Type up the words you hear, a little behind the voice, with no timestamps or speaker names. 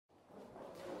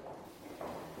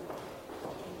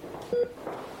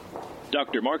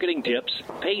Dr. Marketing Tips,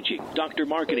 paging Dr.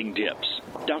 Marketing Tips.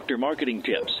 Dr. Marketing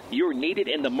Tips, you're needed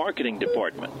in the marketing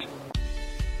department.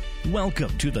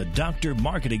 Welcome to the Dr.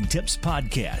 Marketing Tips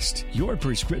Podcast, your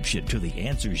prescription to the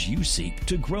answers you seek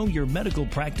to grow your medical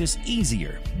practice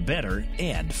easier, better,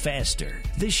 and faster.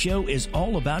 This show is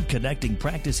all about connecting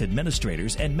practice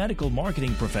administrators and medical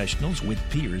marketing professionals with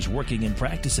peers working in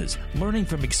practices, learning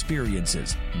from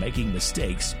experiences, making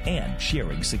mistakes, and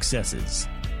sharing successes.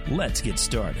 Let's get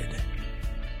started.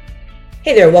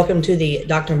 Hey there, welcome to the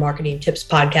Dr. Marketing Tips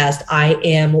Podcast. I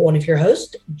am one of your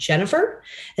hosts, Jennifer.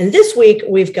 And this week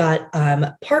we've got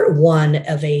part one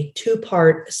of a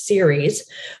two-part series,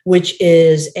 which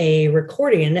is a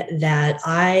recording that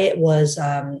I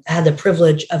had the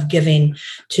privilege of giving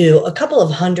to a couple of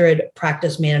hundred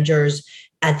practice managers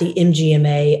at the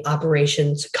MGMA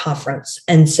Operations Conference.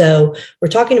 And so we're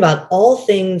talking about all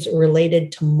things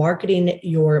related to marketing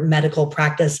your medical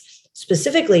practice,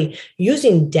 specifically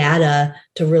using data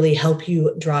to really help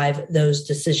you drive those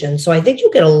decisions. So I think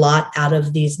you'll get a lot out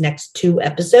of these next two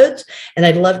episodes. And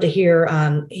I'd love to hear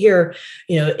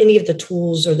any of the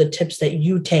tools or the tips that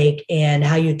you take and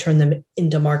how you turn them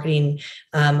into marketing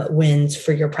wins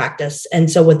for your practice.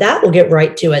 And so with that, we'll get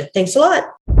right to it. Thanks a lot.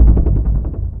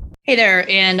 Hey there,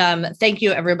 and thank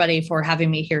you everybody for having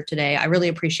me here today. I really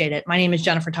appreciate it. My name is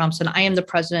Jennifer Thompson. I am the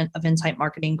president of Insight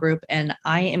Marketing Group, and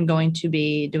I am going to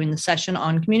be doing the session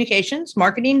on communications,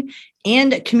 marketing,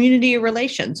 and community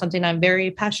relations, something I'm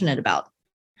very passionate about.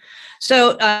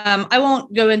 So I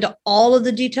won't go into all of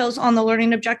the details on the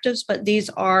learning objectives, but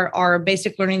these are our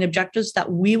basic learning objectives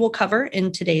that we will cover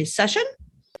in today's session.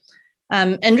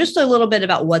 And just a little bit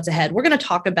about what's ahead. We're going to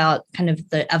talk about kind of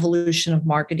the evolution of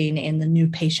marketing and the new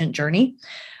patient journey.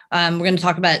 We're going to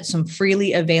talk about some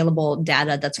freely available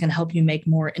data that's going to help you make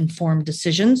more informed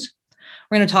decisions.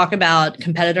 We're going to talk about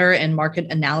competitor and market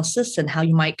analysis and how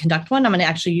you might conduct one. I'm going to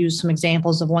actually use some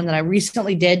examples of one that I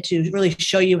recently did to really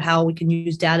show you how we can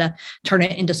use data, turn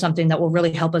it into something that will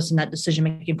really help us in that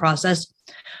decision-making process.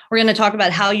 We're going to talk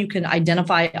about how you can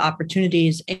identify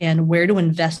opportunities and where to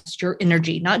invest your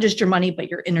energy, not just your money, but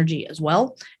your energy as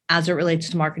well, as it relates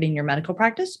to marketing your medical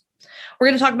practice. We're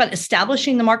going to talk about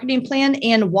establishing the marketing plan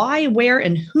and why, where,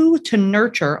 and who to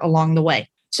nurture along the way.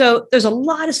 So there's a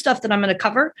lot of stuff that I'm going to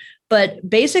cover, but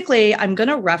basically I'm going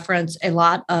to reference a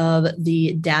lot of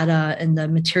the data and the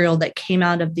material that came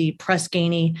out of the Press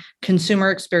Ganey Consumer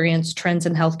Experience Trends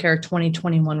in Healthcare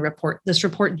 2021 report. This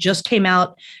report just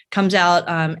comes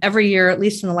out every year, at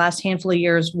least in the last handful of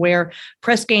years, where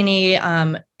Press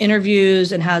Ganey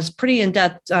interviews and has pretty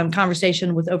in-depth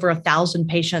conversation with over 1,000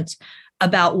 patients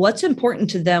about what's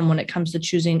important to them when it comes to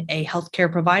choosing a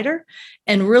healthcare provider.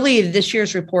 And really, this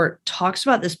year's report talks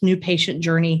about this new patient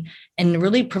journey and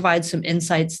really provides some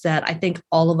insights that I think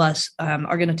all of us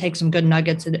are going to take some good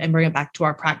nuggets and bring it back to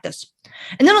our practice.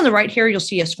 And then on the right here, you'll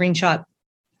see a screenshot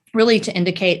really to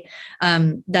indicate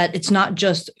that it's not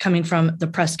just coming from the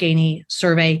Press Ganey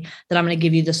survey that I'm going to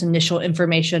give you this initial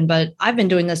information, but I've been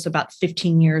doing this about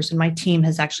 15 years, and my team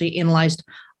has actually analyzed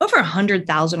over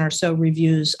 100,000 or so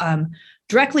reviews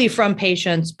directly from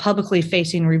patients, publicly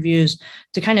facing reviews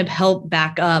to kind of help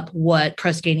back up what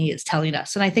Press Ganey is telling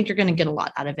us. And I think you're going to get a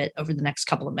lot out of it over the next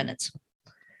couple of minutes.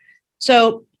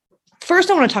 So first,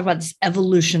 I want to talk about this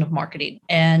evolution of marketing.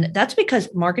 And that's because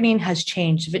marketing has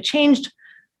changed. If it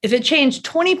changed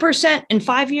 20% in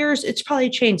 5 years, it's probably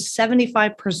changed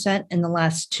 75% in the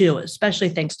last two, especially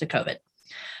thanks to COVID.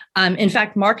 In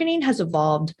fact, marketing has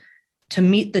evolved to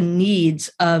meet the needs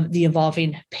of the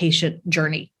evolving patient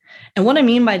journey. And what I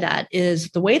mean by that is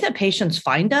the way that patients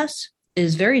find us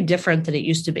is very different than it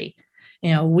used to be.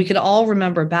 We could all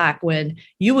remember back when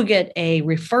you would get a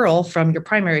referral from your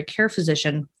primary care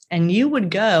physician and you would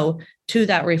go to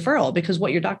that referral because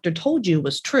what your doctor told you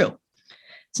was true.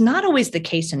 It's not always the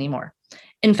case anymore.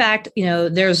 In fact,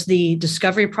 there's the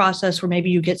discovery process where maybe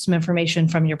you get some information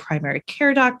from your primary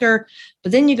care doctor,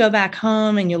 but then you go back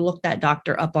home and you look that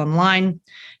doctor up online.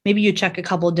 Maybe you check a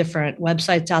couple of different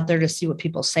websites out there to see what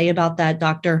people say about that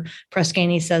doctor. Press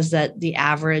Ganey says that the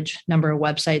average number of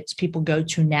websites people go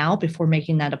to now before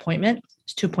making that appointment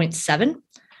is 2.7.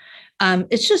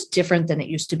 It's just different than it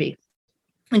used to be.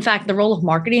 In fact, the role of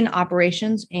marketing,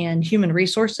 operations, and human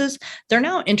resources, they're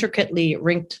now intricately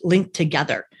linked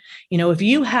together. If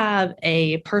you have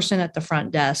a person at the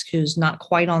front desk who's not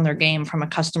quite on their game from a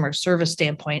customer service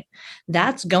standpoint,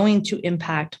 that's going to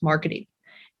impact marketing.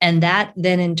 And that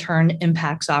then in turn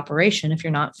impacts operation if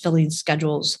you're not filling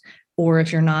schedules or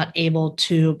if you're not able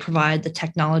to provide the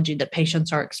technology that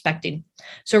patients are expecting.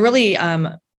 So really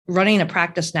running a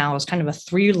practice now is kind of a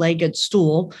three-legged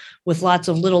stool with lots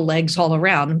of little legs all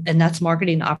around. And that's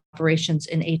marketing, operations,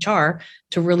 and HR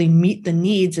to really meet the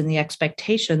needs and the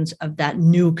expectations of that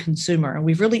new consumer. And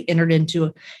we've really entered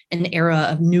into an era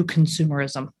of new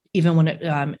consumerism, even when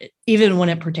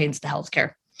it pertains to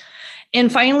healthcare. And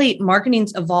finally,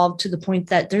 marketing's evolved to the point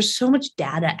that there's so much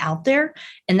data out there,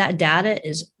 and that data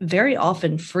is very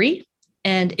often free.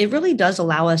 And it really does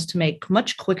allow us to make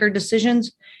much quicker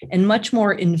decisions and much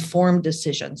more informed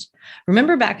decisions.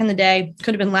 Remember back in the day,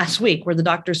 could have been last week, where the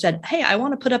doctor said, hey, I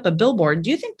want to put up a billboard. Do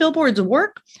you think billboards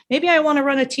work? Maybe I want to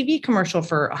run a TV commercial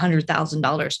for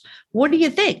 $100,000. What do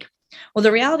you think? Well,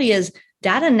 the reality is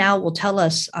data now will tell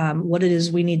us what it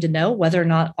is we need to know, whether or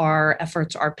not our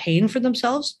efforts are paying for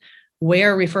themselves,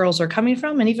 where referrals are coming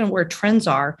from, and even where trends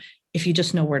are, if you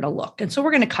just know where to look. And so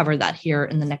we're going to cover that here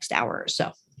in the next hour or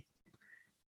so.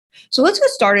 So let's get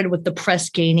started with the Press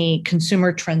Ganey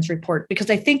Consumer Trends Report, because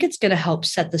I think it's going to help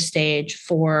set the stage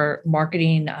for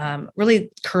marketing, really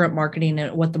current marketing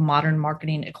and what the modern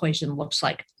marketing equation looks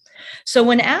like. So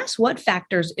when asked what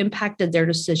factors impacted their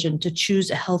decision to choose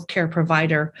a healthcare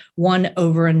provider one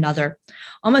over another,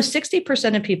 almost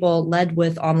 60% of people led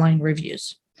with online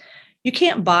reviews. You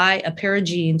can't buy a pair of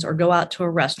jeans or go out to a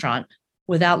restaurant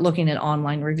without looking at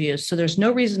online reviews. So there's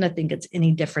no reason to think it's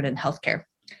any different in healthcare.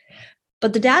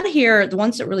 But the data here, the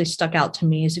ones that really stuck out to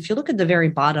me is if you look at the very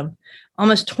bottom,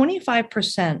 almost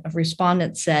 25% of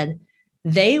respondents said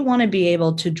they want to be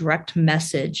able to direct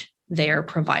message their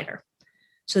provider.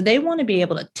 So they want to be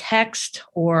able to text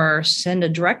or send a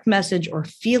direct message or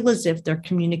feel as if they're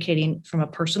communicating from a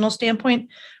personal standpoint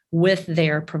with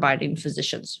their providing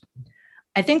physicians.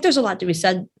 I think there's a lot to be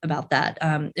said about that.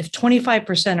 If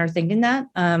 25% are thinking that,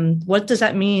 what does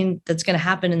that mean that's going to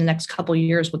happen in the next couple of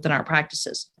years within our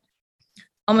practices?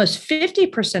 Almost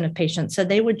 50% of patients said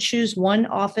they would choose one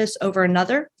office over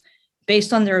another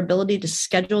based on their ability to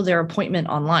schedule their appointment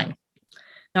online.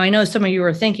 Now, I know some of you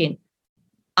are thinking,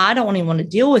 I don't even want to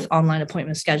deal with online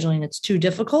appointment scheduling. It's too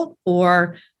difficult,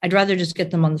 or I'd rather just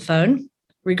get them on the phone.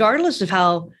 Regardless of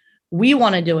how we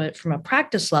want to do it from a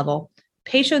practice level,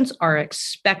 patients are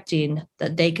expecting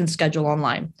that they can schedule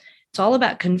online. It's all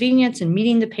about convenience and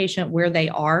meeting the patient where they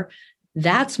are.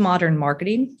 That's modern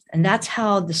marketing, and that's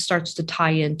how this starts to tie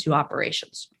into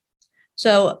operations.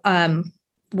 So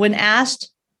when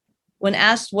asked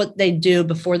what they do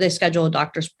before they schedule a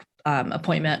doctor's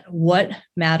appointment, what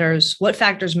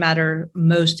factors matter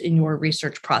most in your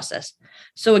research process?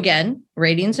 So again,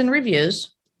 ratings and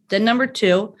reviews. Then number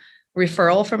 2,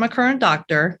 referral from a current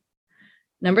doctor.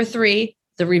 Number 3,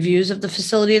 the reviews of the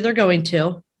facility they're going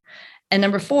to. And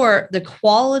number 4, the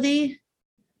quality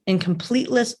and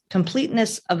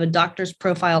completeness of a doctor's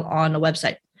profile on a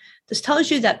website. This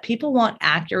tells you that people want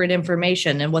accurate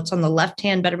information, and what's on the left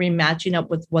hand better be matching up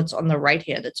with what's on the right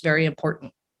hand. It's very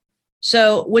important.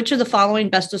 So which of the following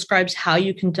best describes how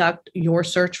you conduct your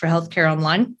search for healthcare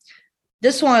online?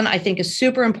 This one I think is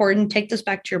super important. Take this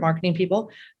back to your marketing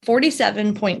people.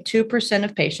 47.2%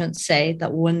 of patients say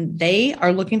that when they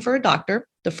are looking for a doctor,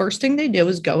 the first thing they do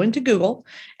is go into Google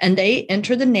and they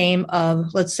enter the name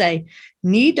of, let's say,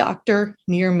 knee doctor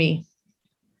near me,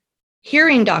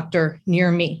 hearing doctor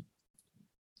near me,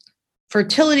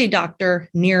 fertility doctor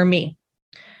near me.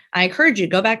 I encourage you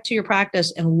to go back to your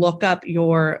practice and look up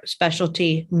your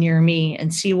specialty near me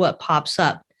and see what pops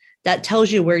up. That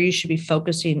tells you where you should be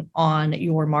focusing on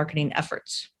your marketing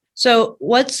efforts. So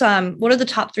what are the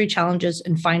top 3 challenges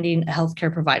in finding a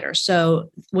healthcare provider? So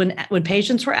when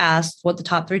patients were asked what the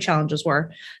top 3 challenges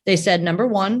were, they said number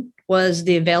 1 was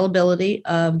the availability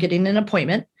of getting an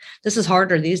appointment. This is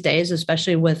harder these days,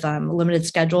 especially with limited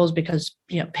schedules because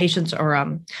patients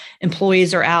or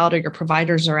employees are out or your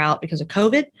providers are out because of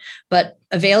COVID. But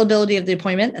availability of the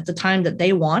appointment at the time that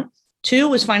they want. 2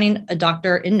 was finding a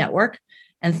doctor in network.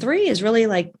 And 3 is really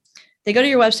like they go to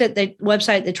your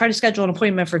website, they try to schedule an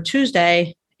appointment for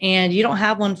Tuesday, and you don't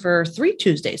have one for 3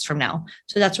 Tuesdays from now.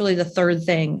 So that's really the third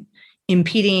thing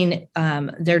impeding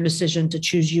their decision to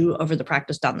choose you over the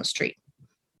practice down the street.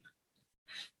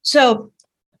 So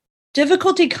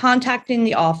difficulty contacting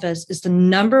the office is the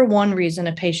number 1 reason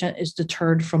a patient is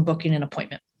deterred from booking an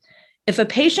appointment. If a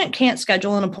patient can't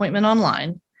schedule an appointment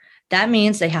online, that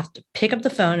means they have to pick up the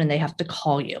phone and they have to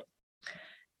call you.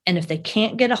 And if they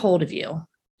can't get a hold of you,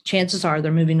 chances are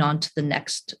they're moving on to the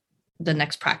next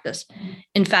practice.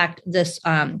 In fact, this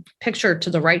picture to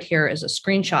the right here is a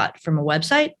screenshot from a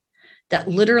website that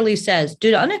literally says, due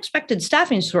to unexpected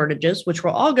staffing shortages, which we're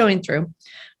all going through,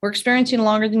 we're experiencing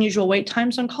longer than usual wait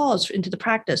times on calls into the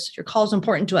practice. Your call is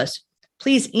important to us.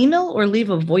 Please email or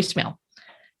leave a voicemail.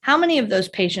 how many of those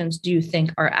patients do you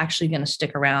think are actually going to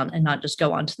stick around and not just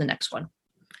go on to the next one?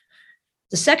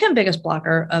 The second biggest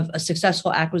blocker of a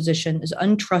successful acquisition is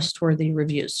untrustworthy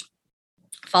reviews,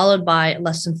 followed by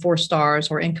less than 4 stars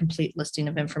or incomplete listing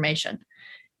of information.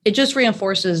 It just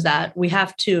reinforces that we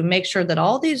have to make sure that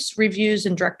all these reviews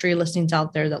and directory listings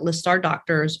out there that list our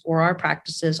doctors or our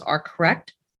practices are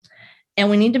correct. And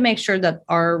we need to make sure that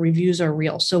our reviews are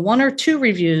real. So 1 or 2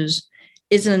 reviews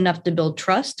isn't enough to build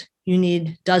trust. You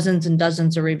need dozens and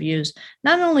dozens of reviews,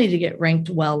 not only to get ranked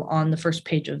well on the first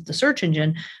page of the search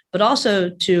engine, but also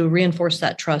to reinforce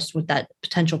that trust with that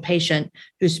potential patient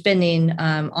who's spending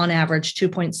on average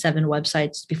 2.7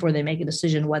 websites before they make a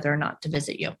decision whether or not to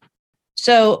visit you.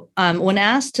 So when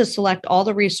asked to select all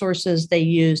the resources they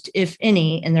used, if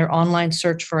any, in their online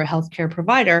search for a healthcare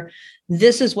provider,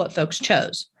 this is what folks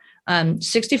chose.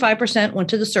 65% went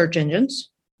to the search engines.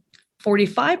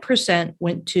 45%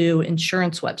 went to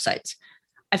insurance websites.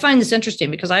 I find this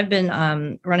interesting because I've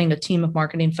been running a team of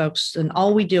marketing folks, and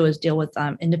all we do is deal with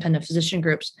independent physician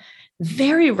groups.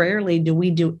 Very rarely do we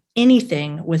do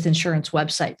anything with insurance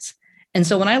websites. And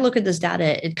so when I look at this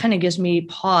data, it kind of gives me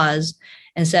pause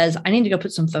and says, I need to go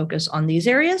put some focus on these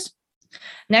areas.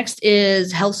 Next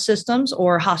is health systems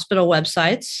or hospital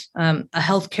websites, a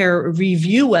healthcare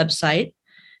review website,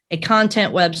 a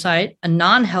content website, a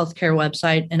non-healthcare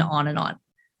website, and on and on.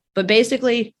 But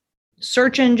basically,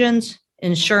 search engines,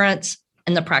 insurance,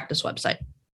 and the practice website.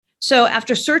 So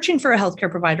after searching for a healthcare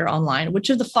provider online, which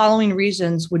of the following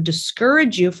reasons would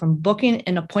discourage you from booking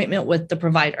an appointment with the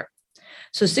provider?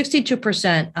 So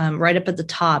 62% right up at the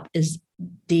top is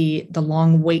the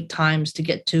long wait times to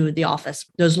get to the office,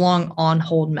 those long on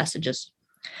hold messages.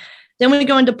 Then we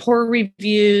go into poor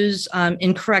reviews,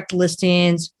 incorrect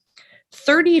listings.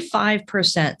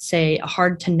 35% say a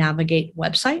hard to navigate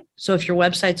website. So if your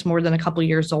website's more than a couple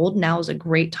years old, now is a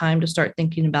great time to start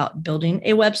thinking about building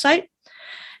a website.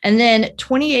 And then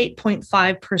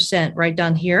 28.5% right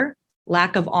down here,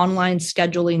 lack of online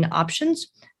scheduling options.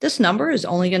 This number is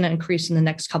only going to increase in the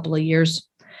next couple of years.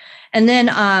 And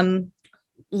then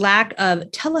lack of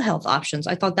telehealth options.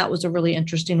 I thought that was a really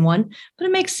interesting one, but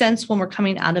it makes sense when we're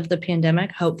coming out of the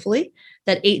pandemic, hopefully,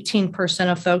 that 18%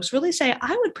 of folks really say,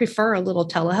 I would prefer a little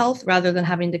telehealth rather than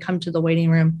having to come to the waiting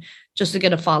room just to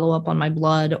get a follow-up on my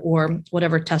blood or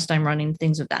whatever test I'm running,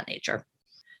 things of that nature.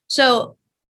 So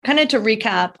kind of to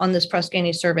recap on this Press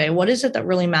Ganey survey, what is it that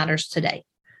really matters today?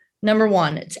 Number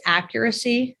 1, it's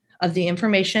accuracy of the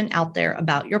information out there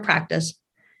about your practice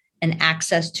and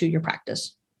access to your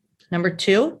practice. Number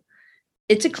 2,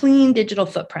 it's a clean digital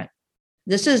footprint.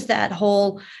 This is that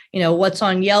whole, what's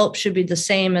on Yelp should be the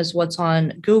same as what's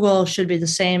on Google, should be the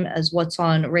same as what's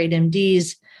on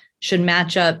RateMD's, should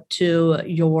match up to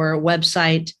your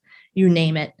website, you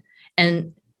name it.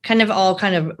 And kind of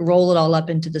roll it all up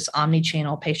into this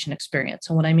omni-channel patient experience.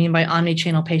 And what I mean by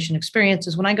omni-channel patient experience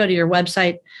is when I go to your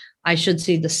website, I should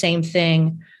see the same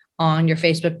thing on your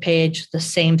Facebook page, the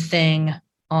same thing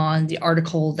on the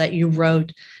article that you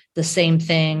wrote, the same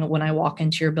thing when I walk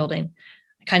into your building.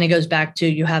 It kind of goes back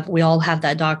to we all have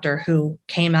that doctor who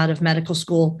came out of medical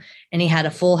school and he had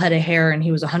a full head of hair and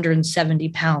he was 170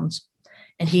 pounds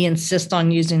and he insists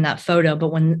on using that photo.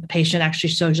 But when the patient actually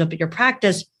shows up at your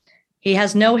practice, he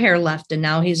has no hair left and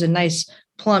now he's a nice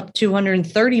plump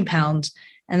 230 pounds.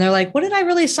 And they're like, what did I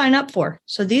really sign up for?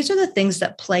 So these are the things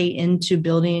that play into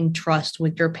building trust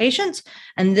with your patients.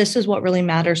 And this is what really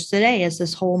matters today as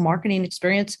this whole marketing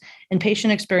experience and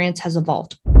patient experience has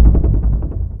evolved.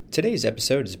 Today's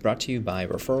episode is brought to you by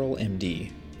Referral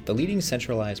MD, the leading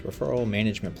centralized referral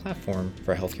management platform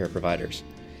for healthcare providers.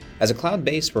 As a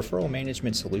cloud-based referral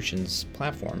management solutions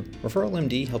platform, Referral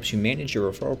MD helps you manage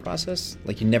your referral process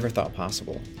like you never thought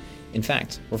possible. In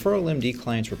fact, Referral MD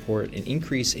clients report an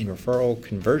increase in referral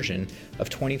conversion of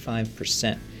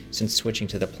 25% since switching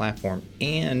to the platform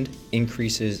and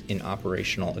increases in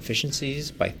operational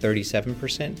efficiencies by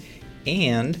 37%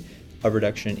 and a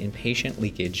reduction in patient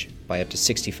leakage by up to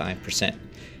 65%.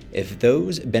 If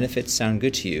those benefits sound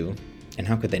good to you, and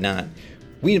how could they not,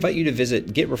 we invite you to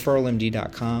visit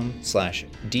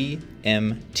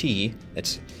getreferralmd.com/DMT,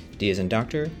 that's D as in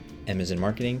doctor, M as in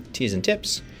marketing, T as in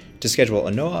tips, to schedule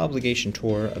a no-obligation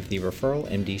tour of the Referral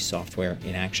MD software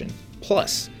in action.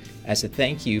 Plus, as a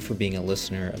thank you for being a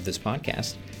listener of this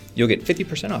podcast, you'll get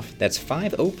 50% off, that's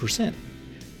 50%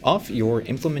 off your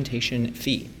implementation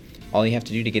fee. All you have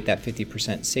to do to get that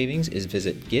 50% savings is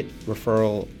visit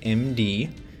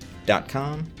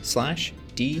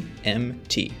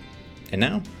getreferralmd.com/DMT. And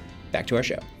now, back to our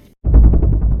show.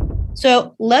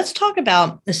 So let's talk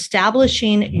about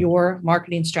establishing your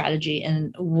marketing strategy.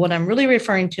 And what I'm really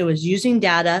referring to is using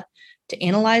data to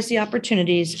analyze the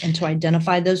opportunities and to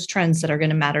identify those trends that are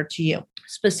going to matter to you.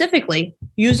 Specifically,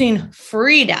 using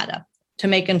free data to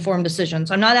make informed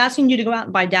decisions. I'm not asking you to go out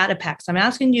and buy data packs. I'm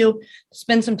asking you to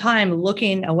spend some time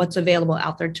looking at what's available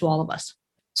out there to all of us.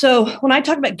 So when I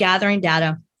talk about gathering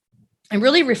data, I'm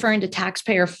really referring to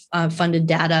taxpayer funded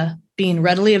data being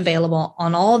readily available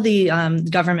on all the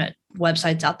government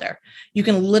websites out there. You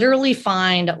can literally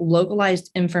find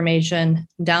localized information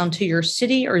down to your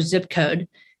city or zip code,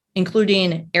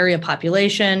 including area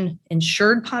population,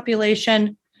 insured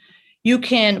population. You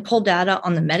can pull data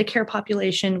on the Medicare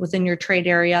population within your trade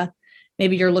area.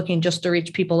 Maybe you're looking just to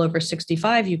reach people over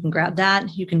 65. You can grab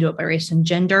that. You can do it by race and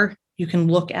gender. You can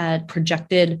look at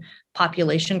projected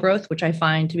population growth, which I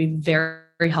find to be very,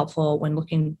 very helpful when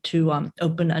looking to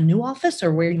open a new office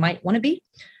or where you might want to be.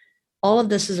 All of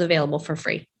this is available for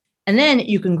free. And then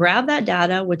you can grab that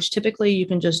data, which typically you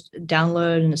can just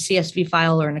download in a CSV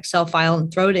file or an Excel file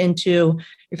and throw it into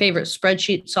your favorite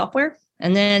spreadsheet software.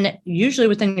 And then usually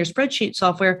within your spreadsheet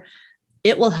software,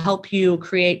 it will help you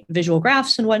create visual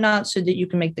graphs and whatnot so that you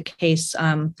can make the case,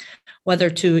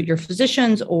 whether to your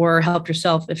physicians or help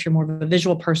yourself, if you're more of a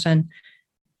visual person,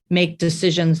 make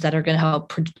decisions that are going to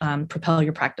help propel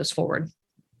your practice forward.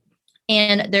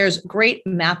 And there's great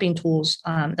mapping tools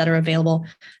that are available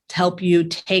to help you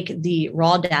take the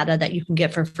raw data that you can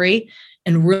get for free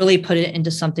and really put it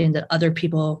into something that other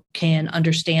people can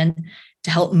understand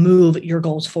to help move your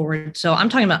goals forward. So I'm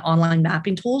talking about online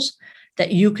mapping tools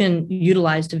that you can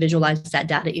utilize to visualize that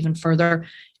data even further,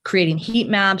 creating heat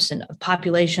maps and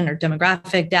population or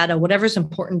demographic data, whatever's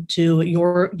important to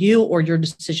you or your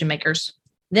decision makers.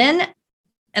 Then,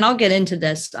 and I'll get into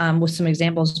this with some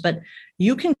examples, but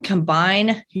you can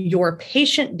combine your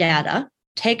patient data,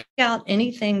 take out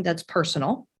anything that's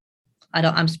personal.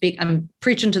 I'm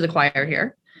preaching to the choir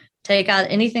here. Take out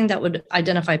anything that would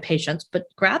identify patients, but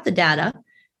grab the data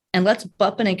and let's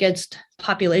bump it against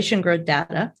population growth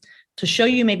data to show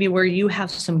you maybe where you have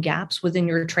some gaps within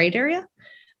your trade area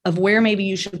of where maybe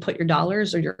you should put your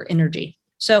dollars or your energy.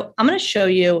 So I'm going to show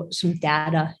you some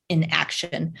data in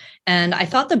action. And I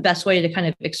thought the best way to kind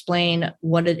of explain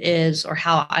what it is or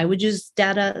how I would use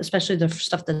data, especially the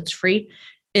stuff that's free,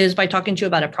 is by talking to you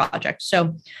about a project.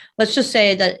 So let's just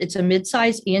say that it's a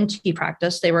mid-sized ENT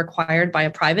practice. They were acquired by a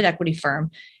private equity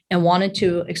firm and wanted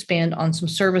to expand on some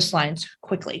service lines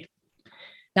quickly.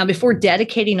 Now, before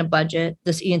dedicating a budget,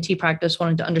 this ENT practice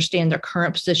wanted to understand their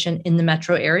current position in the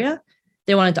metro area.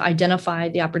 They wanted to identify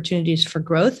the opportunities for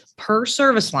growth per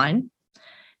service line.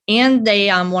 And they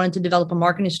wanted to develop a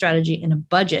marketing strategy and a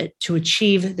budget to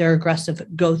achieve their aggressive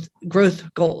growth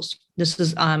goals. This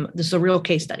is a real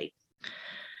case study.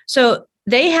 So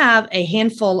they have a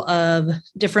handful of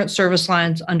different service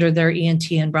lines under their ENT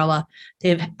umbrella. They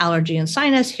have allergy and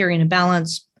sinus, hearing and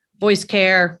balance, voice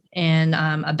care, and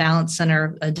a balance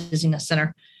center, a dizziness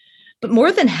center. But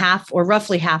more than half or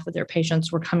roughly half of their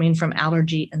patients were coming from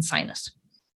allergy and sinus.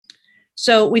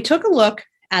 So we took a look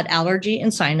at allergy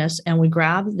and sinus and we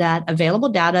grabbed that available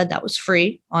data that was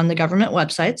free on the government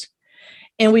websites.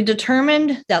 And we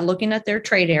determined that looking at their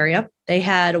trade area, they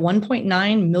had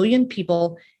 1.9 million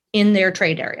people in their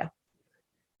trade area.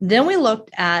 Then we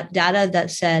looked at data that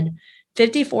said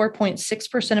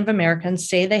 54.6% of Americans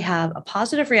say they have a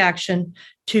positive reaction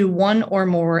to one or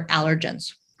more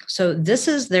allergens. So this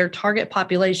is their target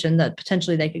population that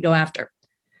potentially they could go after.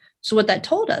 So what that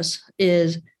told us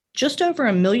is just over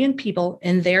 1 million people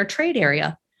in their trade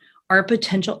area are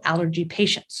potential allergy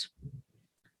patients.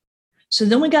 So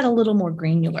then we got a little more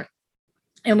granular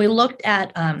and we looked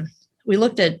at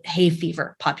hay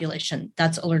fever population.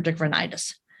 That's allergic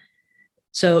rhinitis.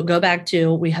 So go back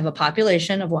to, we have a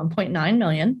population of 1.9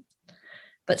 million,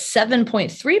 but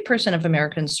 7.3% of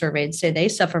Americans surveyed say they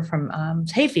suffer from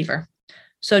hay fever.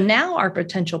 So now our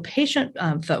potential patient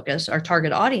focus, our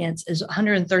target audience, is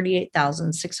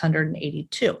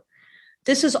 138,682.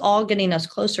 This is all getting us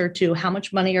closer to how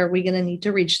much money are we going to need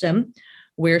to reach them,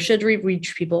 where should we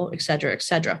reach people, et cetera, et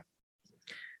cetera.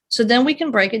 So then we can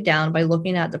break it down by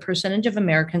looking at the percentage of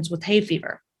Americans with hay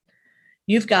fever.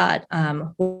 You've got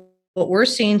what we're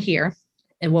seeing here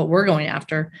and what we're going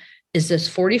after is this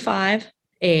 45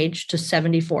 age to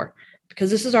 74, because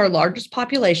this is our largest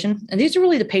population. And these are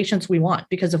really the patients we want,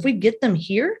 because if we get them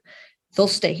here, they'll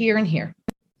stay here and here.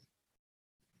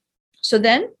 So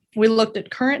then we looked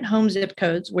at current home zip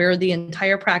codes where the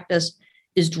entire practice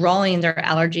is drawing their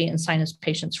allergy and sinus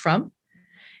patients from.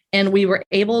 And we were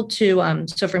able to,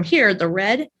 so from here, the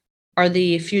red are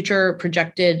the future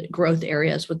projected growth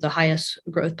areas with the highest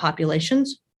growth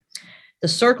populations. The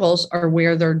circles are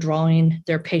where they're drawing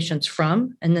their patients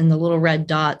from. And then the little red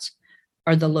dots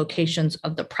are the locations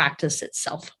of the practice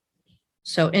itself.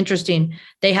 So interesting.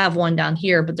 They have one down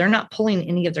here, but they're not pulling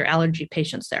any of their allergy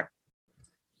patients there.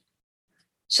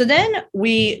 So then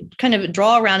we kind of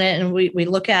draw around it and we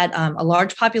look at a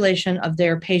large population of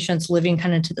their patients living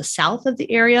kind of to the south of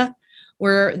the area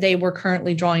where they were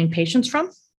currently drawing patients from.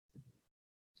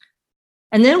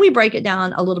 And then we break it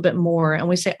down a little bit more and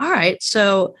we say, all right,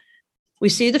 so we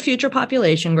see the future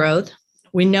population growth.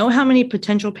 We know how many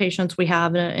potential patients we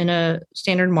have in a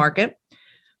standard market.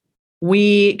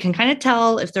 We can kind of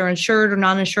tell if they're insured or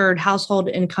non-insured, household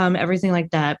income, everything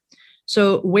like that.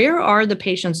 So where are the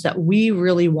patients that we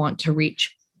really want to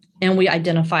reach? And we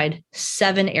identified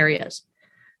 7 areas.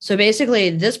 So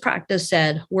basically this practice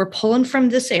said, we're pulling from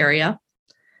this area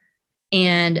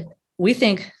and we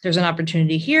think there's an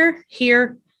opportunity here,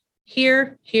 here,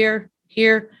 here, here,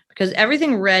 here, because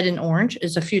everything red and orange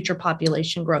is a future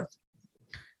population growth.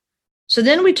 So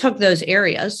then we took those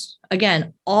areas.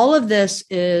 Again, all of this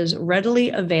is readily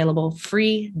available,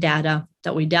 free data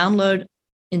that we download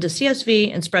into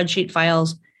CSV and spreadsheet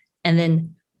files, and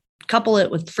then couple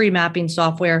it with free mapping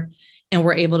software, and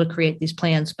we're able to create these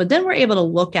plans. But then we're able to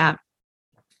look at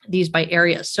these by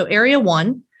areas. So area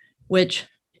 1, which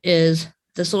is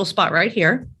this little spot right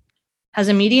here, has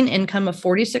a median income of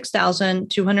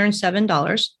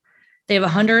 $46,207. They have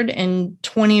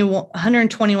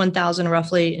 121,000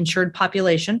 roughly insured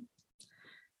population.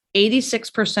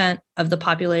 86% of the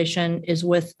population is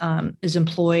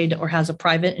employed or has a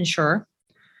private insurer.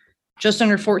 Just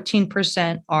under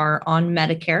 14% are on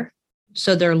Medicare.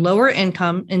 So they're lower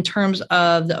income in terms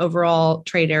of the overall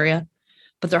trade area,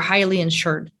 but they're highly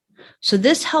insured. So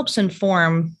this helps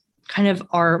inform kind of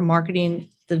our marketing,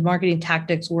 the marketing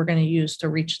tactics we're going to use to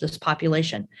reach this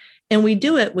population. And we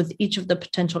do it with each of the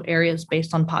potential areas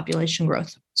based on population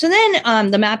growth. So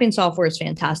then the mapping software is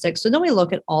fantastic. So then we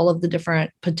look at all of the different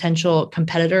potential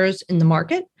competitors in the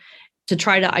market to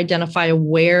try to identify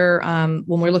where,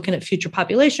 when we're looking at future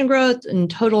population growth and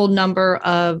total number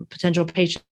of potential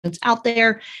patients out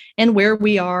there and where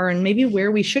we are and maybe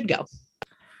where we should go.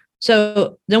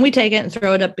 So then we take it and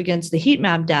throw it up against the heat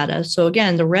map data. So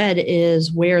again, the red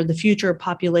is where the future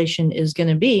population is going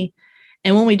to be.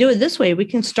 And when we do it this way, we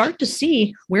can start to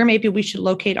see where maybe we should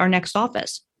locate our next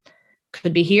office.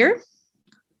 Could be here.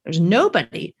 There's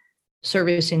nobody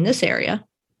servicing this area.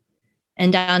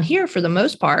 And down here, for the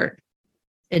most part,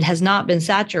 it has not been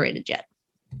saturated yet.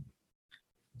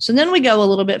 So then we go a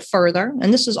little bit further,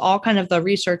 and this is all kind of the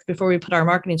research before we put our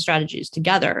marketing strategies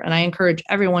together. And I encourage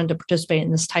everyone to participate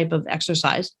in this type of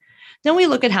exercise. Then we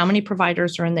look at how many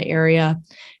providers are in the area,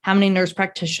 how many nurse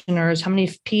practitioners, how many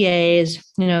PAs,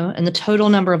 and the total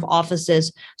number of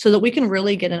offices so that we can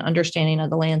really get an understanding of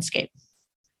the landscape.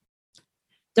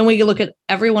 Then we look at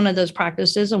every one of those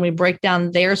practices and we break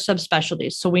down their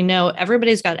subspecialties. So we know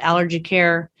everybody's got allergy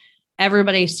care.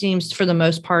 Everybody seems, for the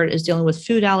most part, is dealing with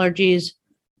food allergies.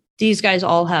 These guys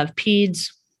all have peds.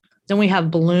 Then we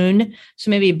have balloon. So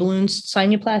maybe balloon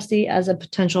sinuplasty as a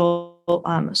potential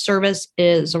service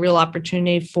is a real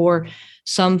opportunity for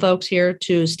some folks here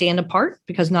to stand apart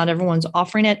because not everyone's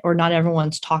offering it or not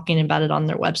everyone's talking about it on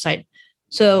their website.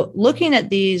 So looking at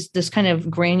this kind of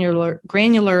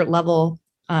granular level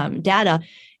data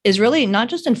is really not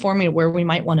just informing where we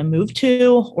might want to move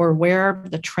to or where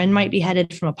the trend might be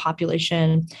headed from a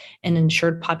population and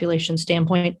insured population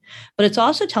standpoint, but it's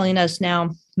also telling us now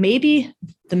maybe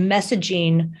the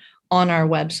messaging on our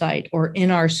website or in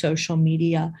our social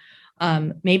media,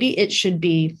 maybe it should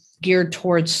be geared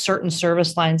towards certain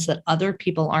service lines that other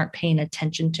people aren't paying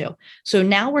attention to. So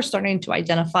now we're starting to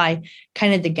identify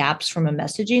kind of the gaps from a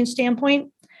messaging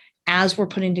standpoint as we're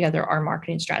putting together our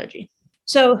marketing strategy.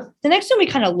 So the next thing we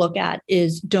kind of look at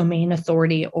is domain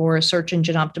authority or search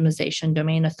engine optimization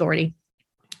domain authority.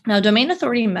 Now, domain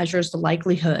authority measures the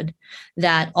likelihood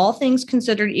that all things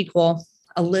considered equal,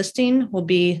 a listing will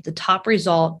be the top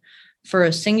result for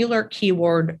a singular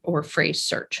keyword or phrase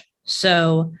search.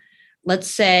 So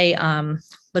let's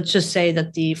just say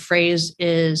that the phrase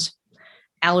is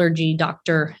allergy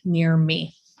doctor near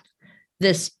me.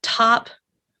 This top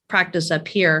practice up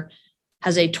here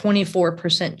has a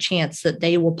 24% chance that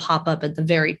they will pop up at the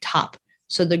very top.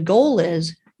 So the goal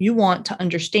is you want to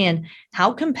understand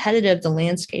how competitive the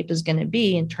landscape is going to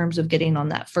be in terms of getting on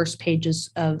that first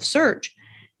pages of search.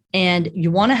 And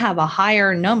you want to have a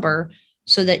higher number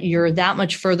so that you're that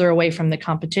much further away from the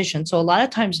competition. So a lot of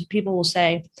times people will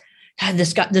say,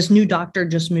 this new doctor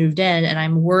just moved in and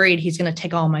I'm worried he's going to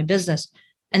take all my business.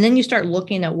 And then you start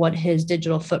looking at what his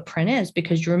digital footprint is,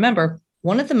 because you remember,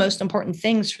 one of the most important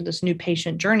things for this new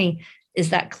patient journey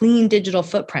is that clean digital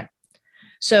footprint.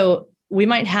 So we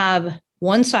might have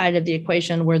one side of the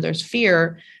equation where there's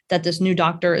fear that this new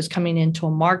doctor is coming into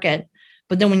a market,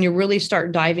 But then when you really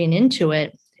start diving into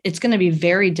it, it's going to be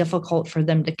very difficult for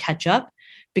them to catch up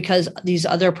because these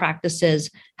other practices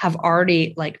have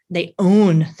already, they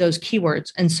own those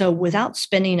keywords. And so without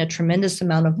spending a tremendous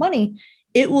amount of money,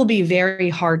 it will be very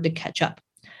hard to catch up.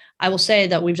 I will say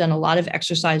that we've done a lot of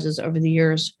exercises over the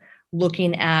years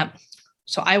looking at,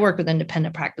 so I work with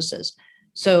independent practices.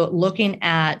 So looking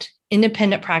at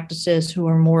independent practices who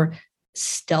are more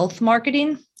stealth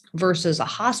marketing versus a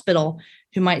hospital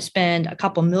who might spend a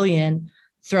couple million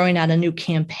throwing out a new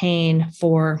campaign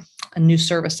for a new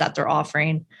service that they're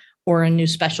offering or a new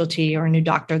specialty or a new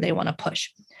doctor they want to push.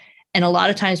 And a lot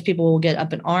of times people will get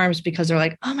up in arms because they're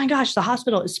like, oh my gosh, the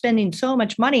hospital is spending so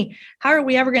much money. How are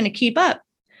we ever going to keep up?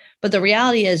 But the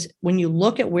reality is when you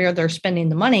look at where they're spending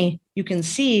the money, you can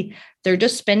see they're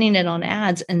just spending it on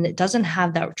ads and it doesn't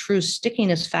have that true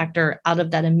stickiness factor out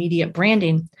of that immediate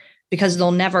branding because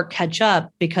they'll never catch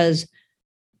up because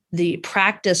the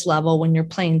practice level when you're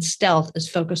playing stealth is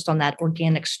focused on that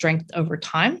organic strength over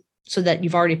time so that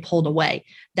you've already pulled away.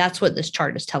 That's what this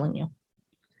chart is telling you.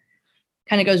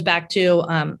 Kind of goes back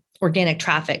to organic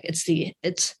traffic.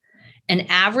 It's an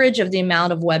average of the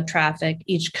amount of web traffic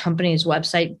each company's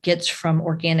website gets from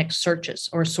organic searches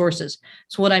or sources.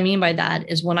 So what I mean by that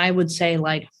is when I would say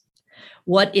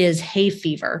what is hay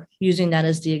fever, using that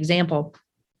as the example,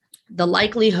 the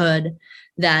likelihood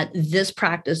that this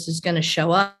practice is going to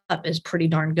show up is pretty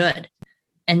darn good.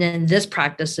 And then this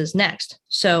practice is next.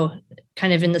 So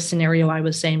kind of in the scenario I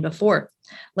was saying before,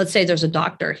 let's say there's a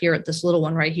doctor here at this little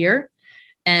one right here.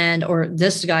 Or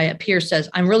this guy up here says,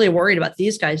 I'm really worried about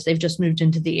these guys. They've just moved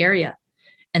into the area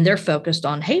and they're focused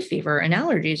on hay fever and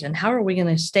allergies. And how are we going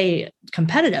to stay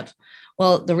competitive?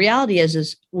 Well, the reality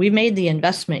is we made the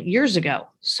investment years ago.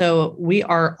 So we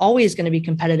are always going to be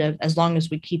competitive as long as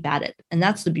we keep at it. And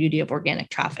that's the beauty of organic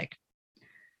traffic.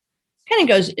 Kind of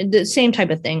goes the same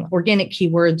type of thing. Organic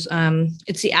keywords.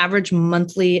 It's the average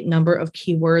monthly number of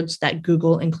keywords that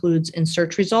Google includes in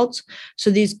search results. So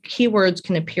these keywords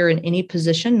can appear in any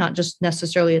position, not just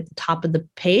necessarily at the top of the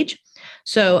page.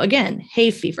 So again, hay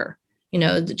fever,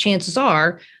 the chances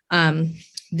are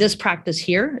this practice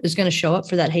here is going to show up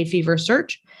for that hay fever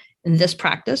search in this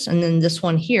practice. And then this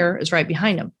one here is right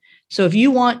behind them. So if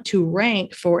you want to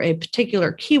rank for a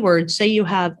particular keyword, say you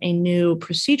have a new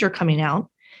procedure coming out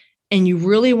and you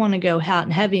really want to go hot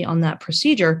and heavy on that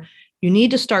procedure, you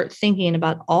need to start thinking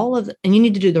about and you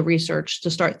need to do the research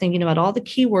to start thinking about all the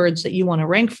keywords that you want to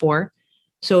rank for.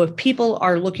 So if people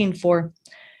are looking for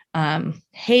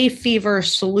hay fever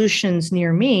solutions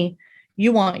near me,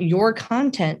 you want your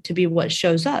content to be what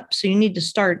shows up. So you need to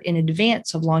start in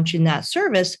advance of launching that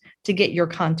service to get your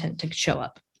content to show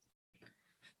up.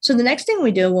 So the next thing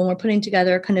we do when we're putting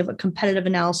together kind of a competitive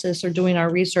analysis or doing our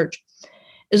research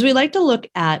is we like to look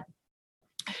at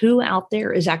who out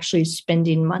there is actually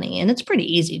spending money. And it's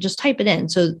pretty easy. Just type it in.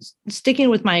 So sticking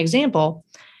with my example,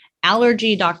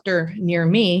 allergy doctor near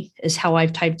me is how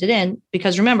I've typed it in.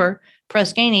 Because remember,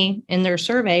 Press Ganey, in their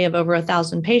survey of over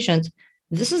 1,000 patients,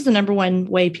 this is the number one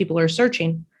way people are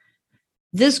searching.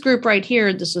 This group right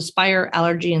here, this Aspire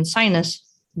Allergy and Sinus,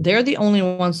 they're the only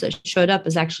ones that showed up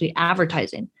as actually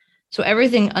advertising. So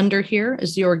everything under here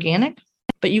is the organic,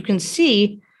 but you can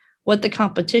see what the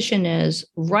competition is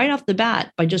right off the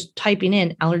bat by just typing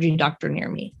in allergy doctor near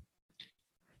me.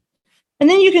 And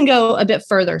then you can go a bit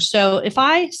further. So if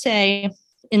I say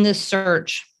in this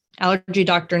search, allergy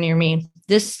doctor near me,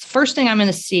 this first thing I'm going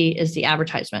to see is the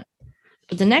advertisement.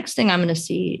 But the next thing I'm going to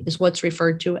see is what's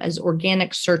referred to as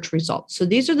organic search results. So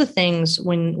these are the things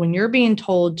when you're being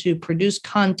told to produce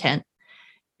content,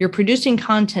 you're producing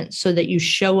content so that you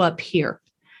show up here.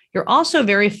 You're also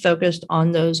very focused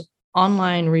on those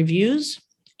online reviews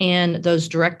and those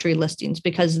directory listings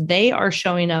because they are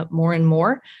showing up more and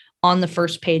more on the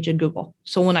first page of Google.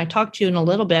 So when I talk to you in a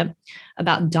little bit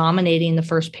about dominating the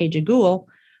first page of Google,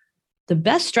 the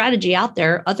best strategy out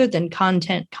there other than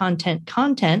content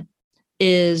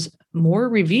is more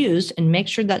reviews and make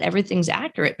sure that everything's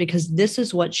accurate because this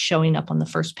is what's showing up on the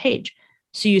first page.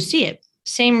 So you see it,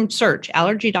 same search,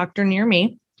 allergy doctor near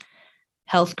me,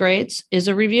 health grades is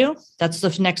a review. That's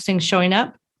the next thing showing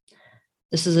up.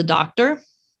 This is a doctor.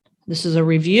 This is a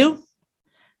review.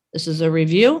 This is a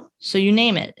review. So you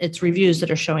name it, it's reviews that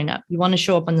are showing up. You want to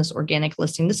show up on this organic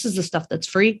listing. This is the stuff that's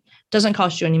free. Doesn't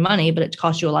cost you any money, but it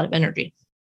costs you a lot of energy.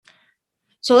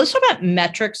 So let's talk about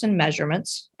metrics and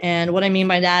measurements. And what I mean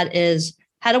by that is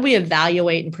how do we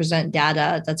evaluate and present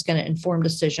data that's going to inform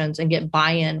decisions and get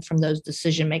buy-in from those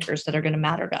decision makers that are going to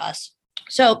matter to us?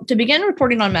 So to begin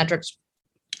reporting on metrics,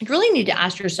 you really need to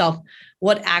ask yourself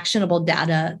what actionable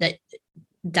data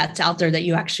that's out there that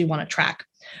you actually want to track.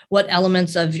 What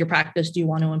elements of your practice do you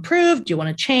want to improve? Do you want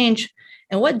to change?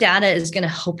 And what data is going to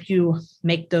help you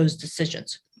make those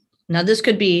decisions? Now, this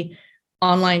could be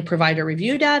online provider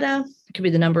review data. It could be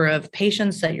the number of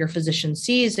patients that your physician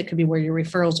sees. It could be where your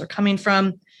referrals are coming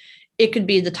from. It could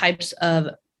be the types of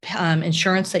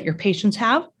insurance that your patients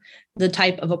have, the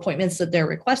type of appointments that they're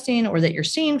requesting or that you're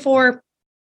seeing for,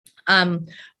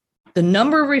 the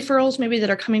number of referrals maybe that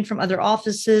are coming from other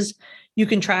offices. You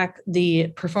can track the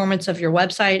performance of your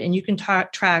website, and you can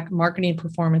track marketing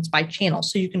performance by channel.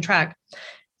 So you can track,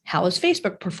 how is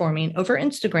Facebook performing over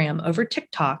Instagram, over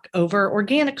TikTok, over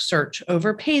organic search,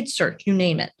 over paid search, you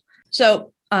name it.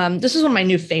 So this is one of my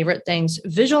new favorite things,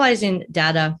 visualizing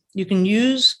data. You can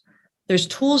use, there's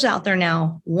tools out there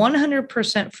now,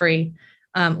 100% free,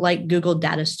 like Google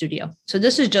Data Studio. So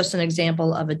this is just an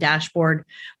example of a dashboard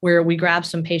where we grab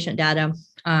some patient data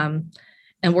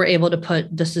and we're able to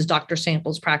put, this is Dr.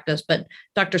 Sample's practice, but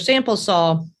Dr. Sample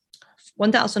saw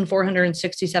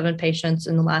 1,467 patients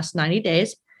in the last 90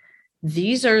 days.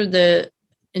 These are the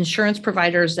insurance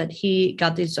providers that he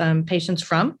got these patients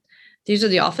from. These are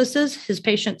the offices, his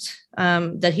patients,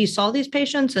 that he saw these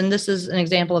patients. And this is an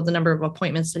example of the number of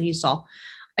appointments that he saw.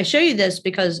 I show you this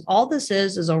because all this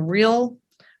is a real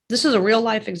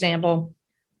life example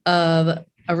of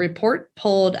a report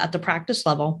pulled at the practice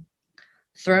level,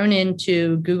 thrown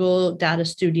into Google Data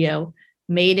Studio,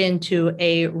 made into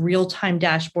a real-time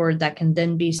dashboard that can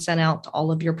then be sent out to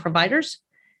all of your providers,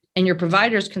 and your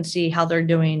providers can see how they're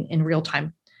doing in real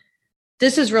time.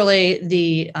 This is really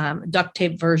the duct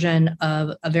tape version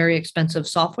of a very expensive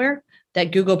software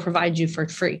that Google provides you for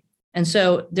free. And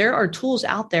so there are tools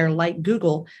out there like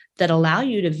Google that allow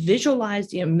you to visualize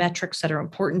the metrics that are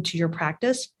important to your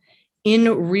practice in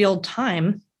real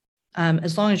time,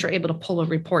 as long as you're able to pull a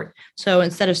report. So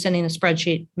instead of sending a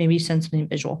spreadsheet, maybe send something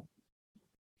visual.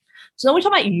 So then we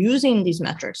talk about using these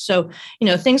metrics. So,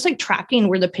 things like tracking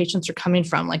where the patients are coming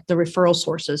from, like the referral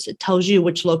sources. It tells you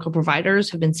which local providers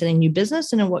have been sending you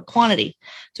business and in what quantity.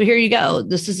 So here you go.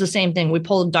 This is the same thing. We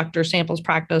pulled Dr. Sample's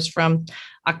practice from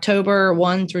October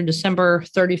 1 through December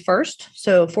 31st,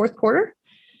 so fourth quarter.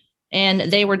 And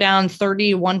they were down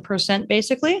 31%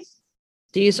 basically.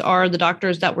 These are the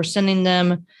doctors that were sending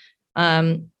them.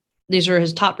 These are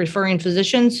his top referring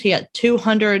physicians. He had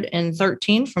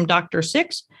 213 from Dr.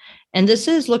 6. And this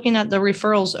is looking at the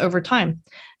referrals over time.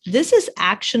 This is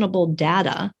actionable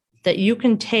data that you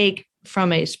can take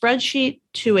from a spreadsheet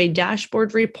to a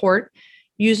dashboard report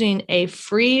using a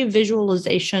free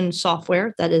visualization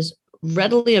software that is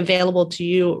readily available to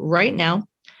you right now.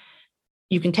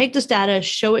 You can take this data,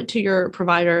 show it to your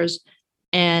providers,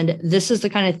 and this is the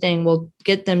kind of thing will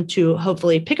get them to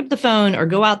hopefully pick up the phone or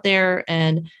go out there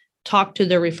and talk to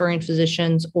their referring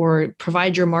physicians or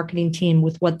provide your marketing team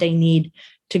with what they need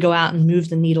to go out and move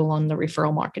the needle on the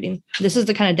referral marketing. This is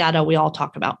the kind of data we all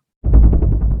talk about.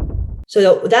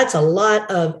 So that's a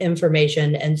lot of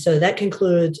information. And so that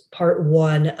concludes part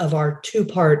one of our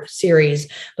two-part series.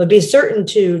 But be certain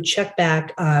to check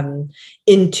back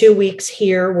in 2 weeks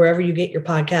here, wherever you get your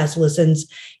podcast listens,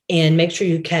 and make sure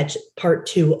you catch part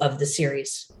 2 of the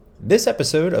series. This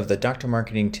episode of the Dr.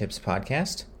 Marketing Tips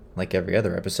podcast, like every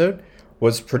other episode,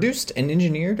 was produced and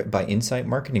engineered by Insight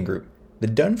Marketing Group, the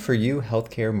done-for-you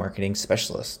healthcare marketing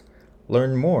specialist.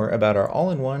 Learn more about our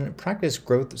all-in-one practice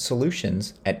growth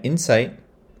solutions at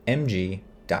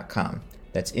insightmg.com.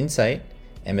 That's Insight,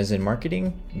 M as in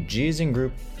marketing, G as in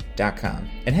group.com.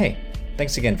 And hey,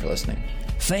 thanks again for listening.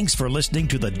 Thanks for listening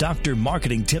to the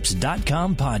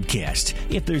drmarketingtips.com podcast.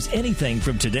 If there's anything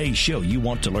from today's show you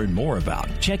want to learn more about,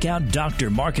 check out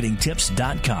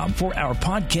drmarketingtips.com for our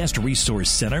podcast resource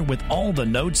center with all the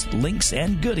notes, links,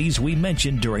 and goodies we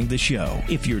mentioned during the show.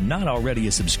 If you're not already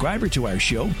a subscriber to our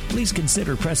show, please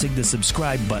consider pressing the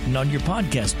subscribe button on your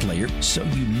podcast player so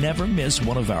you never miss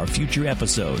one of our future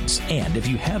episodes. And if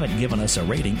you haven't given us a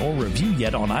rating or review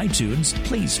yet on iTunes,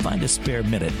 please find a spare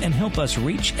minute and help us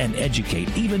reach and educate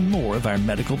even more of our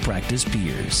medical practice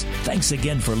peers. Thanks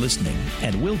again for listening,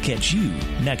 and we'll catch you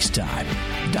next time.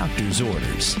 Doctor's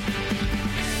orders.